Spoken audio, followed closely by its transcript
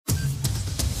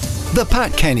The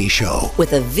Pat Kenny Show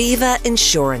with Aviva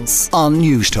Insurance on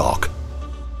News Talk.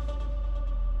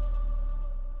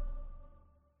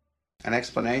 An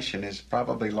explanation is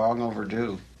probably long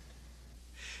overdue.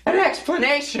 An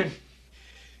explanation?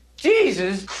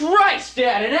 Jesus Christ,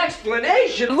 Dad, an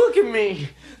explanation? Look at me.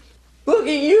 Look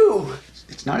at you.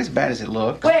 It's not as bad as it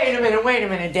looks. Wait a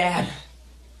minute, Dad.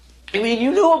 You mean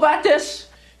you knew about this?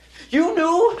 You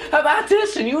knew about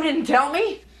this and you didn't tell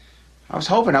me? I was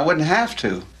hoping I wouldn't have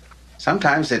to.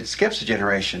 Sometimes it skips a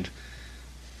generation.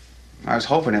 I was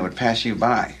hoping it would pass you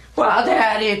by. Well,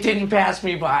 Dad, it didn't pass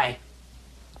me by.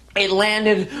 It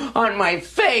landed on my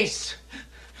face.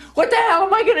 What the hell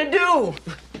am I going to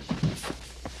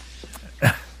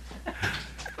do?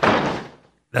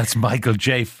 That's Michael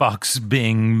J. Fox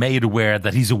being made aware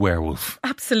that he's a werewolf.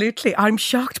 Absolutely. I'm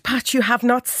shocked, Pat, you have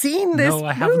not seen this No,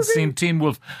 I haven't seen Teen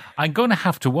Wolf. I'm going to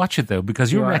have to watch it, though,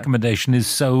 because your recommendation is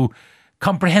so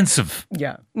comprehensive.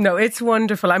 Yeah. No, it's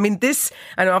wonderful. I mean, this,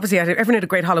 and obviously everyone had a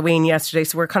great Halloween yesterday,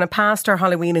 so we're kind of past our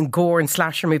Halloween and gore and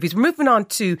slasher movies. We're moving on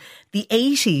to the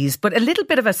 80s, but a little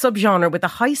bit of a subgenre with the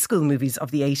high school movies of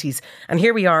the 80s. And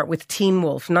here we are with Teen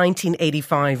Wolf,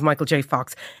 1985, Michael J.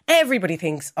 Fox. Everybody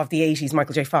thinks of the 80s,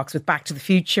 Michael J. Fox, with Back to the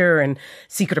Future and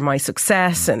Secret of My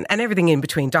Success and everything in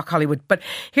between, Doc Hollywood. But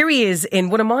here he is in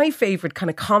one of my favourite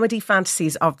kind of comedy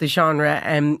fantasies of the genre,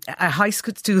 a high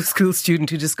school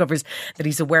student who discovers that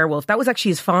he's a werewolf. That was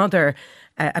actually his father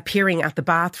appearing at the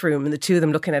bathroom and the two of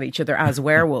them looking at each other as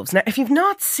werewolves. Now, if you've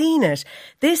not seen it,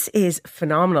 this is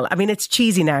phenomenal. I mean, it's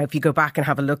cheesy now if you go back and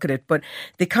have a look at it, but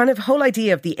the kind of whole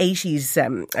idea of the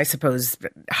 80s, I suppose,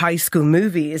 high school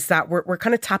movie is that we're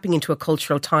kind of tapping into a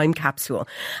cultural time capsule.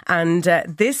 And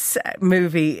this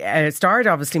movie starred,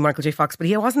 obviously, Michael J. Fox, but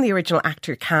he wasn't the original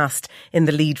actor cast in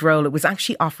the lead role. It was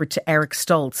actually offered to Eric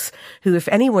Stoltz, who, if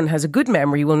anyone has a good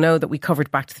memory, will know that we covered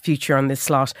Back to the Future on this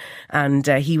slot. And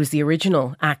he was the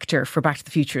original actor for Back to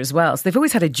the Future as well. So they've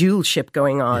always had a dual ship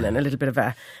going on and a little bit of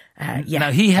a now,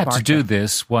 he had to do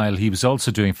this while he was also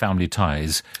doing Family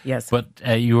Ties. Yes. But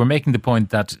you were making the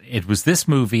point that it was this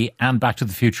movie and Back to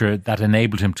the Future that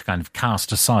enabled him to kind of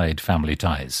cast aside Family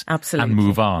Ties. Absolutely. And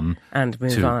move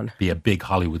on. To be a big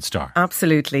Hollywood star.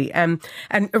 Absolutely. And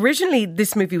originally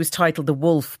this movie was titled The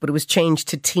Wolf, but it was changed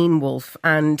to Teen Wolf.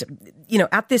 And, you know,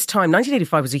 at this time,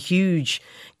 1985 was a huge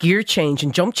gear change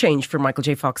and jump change for Michael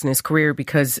J. Fox in his career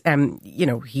because, you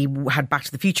know, he had Back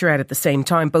to the Future out at the same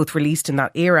time, both released in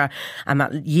that era and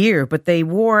that year, but they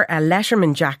wore a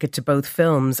Letterman jacket to both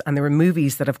films, and there were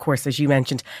movies that, of course, as you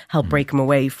mentioned, helped break him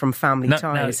away from Family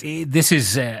Ties. Now, this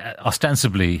is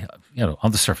ostensibly, you know,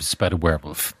 on the surface, it's about a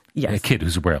werewolf. Yes. A kid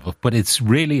who's a werewolf, but it's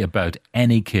really about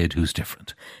any kid who's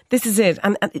different. This is it.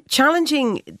 And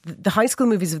challenging the high school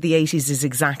movies of the 80s is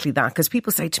exactly that, because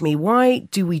people say to me, why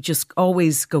do we just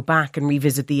always go back and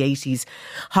revisit the 80s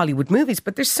Hollywood movies?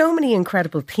 But there's so many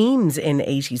incredible themes in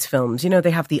 80s films. You know,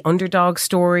 they have the underdog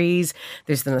stories,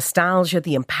 there's the nostalgia,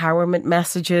 the empowerment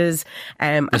messages.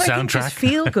 The soundtrack.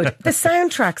 Feel good. The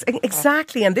soundtracks,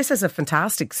 exactly. And this is a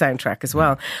fantastic soundtrack as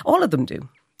well. All of them do.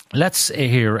 Let's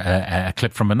hear a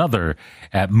clip from another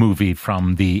movie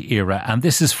from the era, and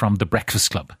this is from The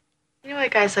Breakfast Club. You know why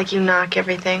guys like you knock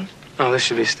everything? Oh, this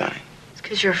should be Stein. It's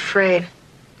because you're afraid.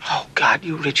 Oh, God,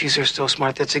 you Richies are so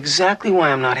smart. That's exactly why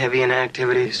I'm not heavy in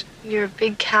activities. You're a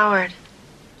big coward.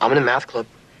 I'm in a math club.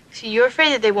 So you're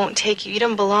afraid that they won't take you. You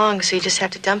don't belong, so you just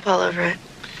have to dump all over it.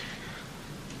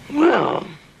 Well,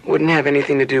 wouldn't have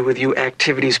anything to do with you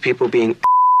activities people being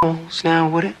assholes now,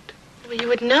 would it? Well, you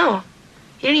would know.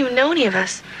 You don't even know any of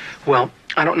us. Well,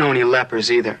 I don't know any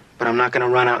lepers either, but I'm not going to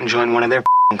run out and join one of their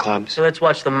clubs. So let's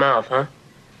watch the mouth, huh?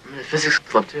 I'm in the physics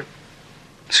club, too.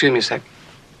 Excuse me a sec.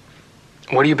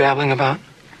 What are you babbling about?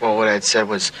 Well, what I'd said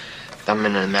was I'm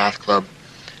in the math club,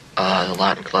 the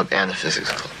Latin club, and the physics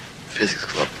club. Physics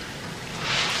club.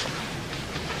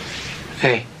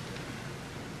 Hey,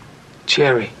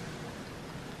 Jerry.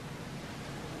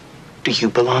 Do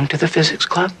you belong to the physics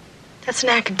club? That's an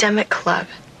academic club.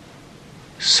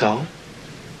 So?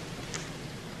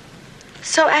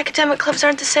 So academic clubs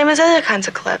aren't the same as other kinds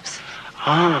of clubs.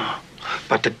 Ah,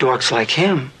 but the dorks like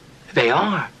him, they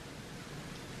are.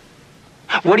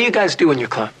 What do you guys do in your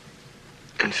club?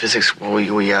 In physics, well,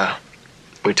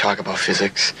 we talk about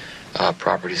physics,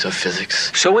 properties of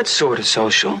physics. So it's sort of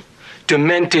social.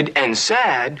 Demented and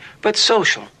sad, but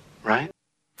social, right?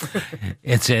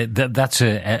 That's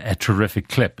a terrific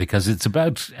clip because it's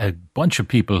about a bunch of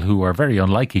people who are very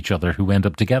unlike each other who end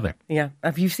up together. Yeah.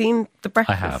 Have you seen The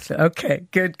Breakfast? I have. Okay,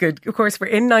 good. Of course, we're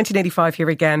in 1985 here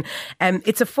again.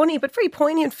 It's a funny but very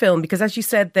poignant film because, as you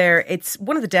said there, it's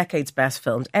one of the decade's best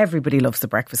films. Everybody loves The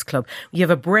Breakfast Club. You have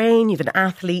a brain, you have an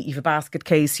athlete, you have a basket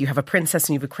case, you have a princess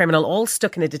and you have a criminal all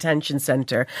stuck in a detention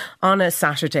centre on a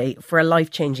Saturday for a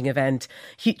life-changing event.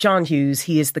 John Hughes,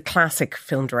 he is the classic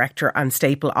film director and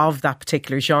staple of that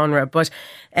particular genre. But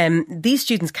these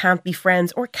students can't be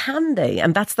friends, or can they?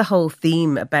 And that's the whole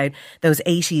theme about those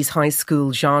 80s high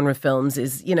school genre films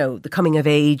is, you know, the coming of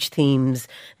age themes,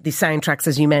 the soundtracks,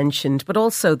 as you mentioned, but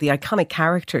also the iconic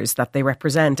characters that they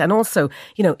represent. And also,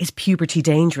 you know, is puberty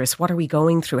dangerous? What are we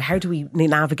going through? How do we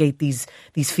navigate these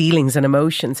feelings and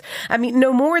emotions? I mean,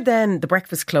 no more than The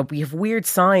Breakfast Club, we have Weird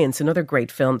Science, another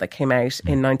great film that came out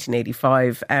in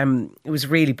 1985. It was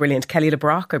really brilliant. Kelly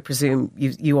LeBrock, I presume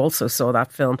you also saw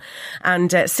that film.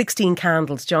 And 16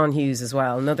 Candles, John Hughes as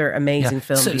well, another amazing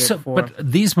film. But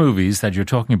these movies that you're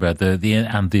talking about, the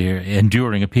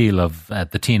enduring appeal of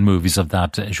the teen movies of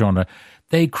that genre,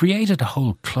 they created a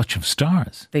whole clutch of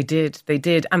stars. They did.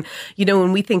 And, you know,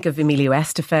 when we think of Emilio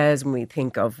Estevez, when we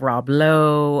think of Rob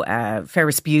Lowe,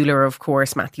 Ferris Bueller, of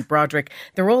course, Matthew Broderick,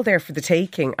 they're all there for the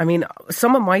taking. I mean,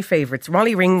 some of my favourites,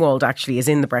 Molly Ringwald actually is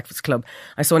in The Breakfast Club.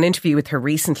 I saw an interview with her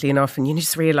recently enough and you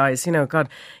just realise, you know, God,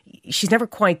 she's never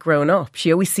quite grown up.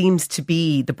 She always seems to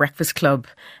be The Breakfast Club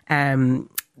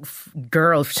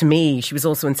girl to me. She was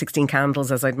also in 16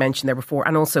 Candles, as I'd mentioned there before,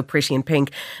 and also Pretty in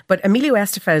Pink. But Emilio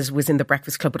Estevez was in The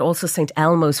Breakfast Club, but also St.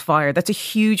 Elmo's Fire. That's a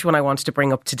huge one I wanted to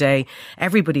bring up today.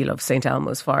 Everybody loves St.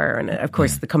 Elmo's Fire, and of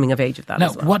course the coming of age of that now,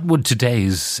 as well. What would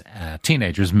today's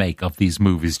teenagers make of these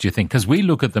movies, do you think? Because we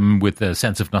look at them with a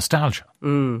sense of nostalgia.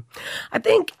 I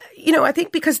think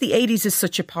because the 80s is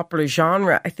such a popular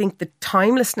genre, I think the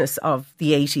timelessness of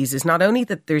the 80s is not only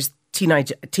that there's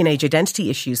teenage identity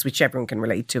issues, which everyone can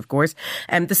relate to, of course,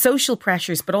 the social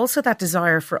pressures, but also that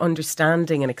desire for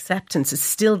understanding and acceptance is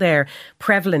still there,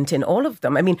 prevalent in all of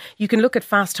them. I mean, you can look at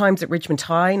Fast Times at Ridgemont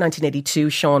High, 1982,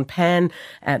 Sean Penn,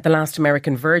 The Last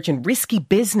American Virgin. Risky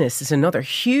Business is another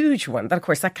huge one. That, of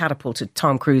course, that catapulted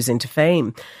Tom Cruise into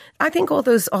fame. I think all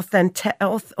those authentic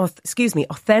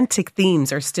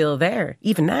themes are still there,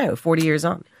 even now, 40 years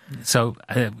on. So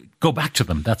go back to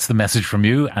them. That's the message from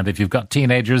you. And if you've got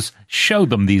teenagers, show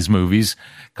them these movies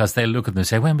because they'll look at them and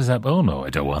say, when was that? Oh, no, I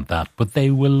don't want that. But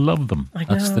they will love them.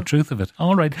 That's the truth of it.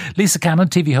 All right. Lisa Cannon,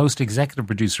 TV host, executive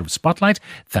producer of Spotlight.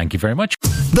 Thank you very much.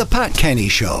 The Pat Kenny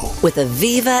Show. With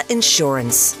Aviva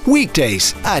Insurance.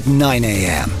 Weekdays at 9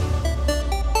 a.m.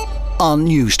 on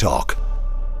News Talk.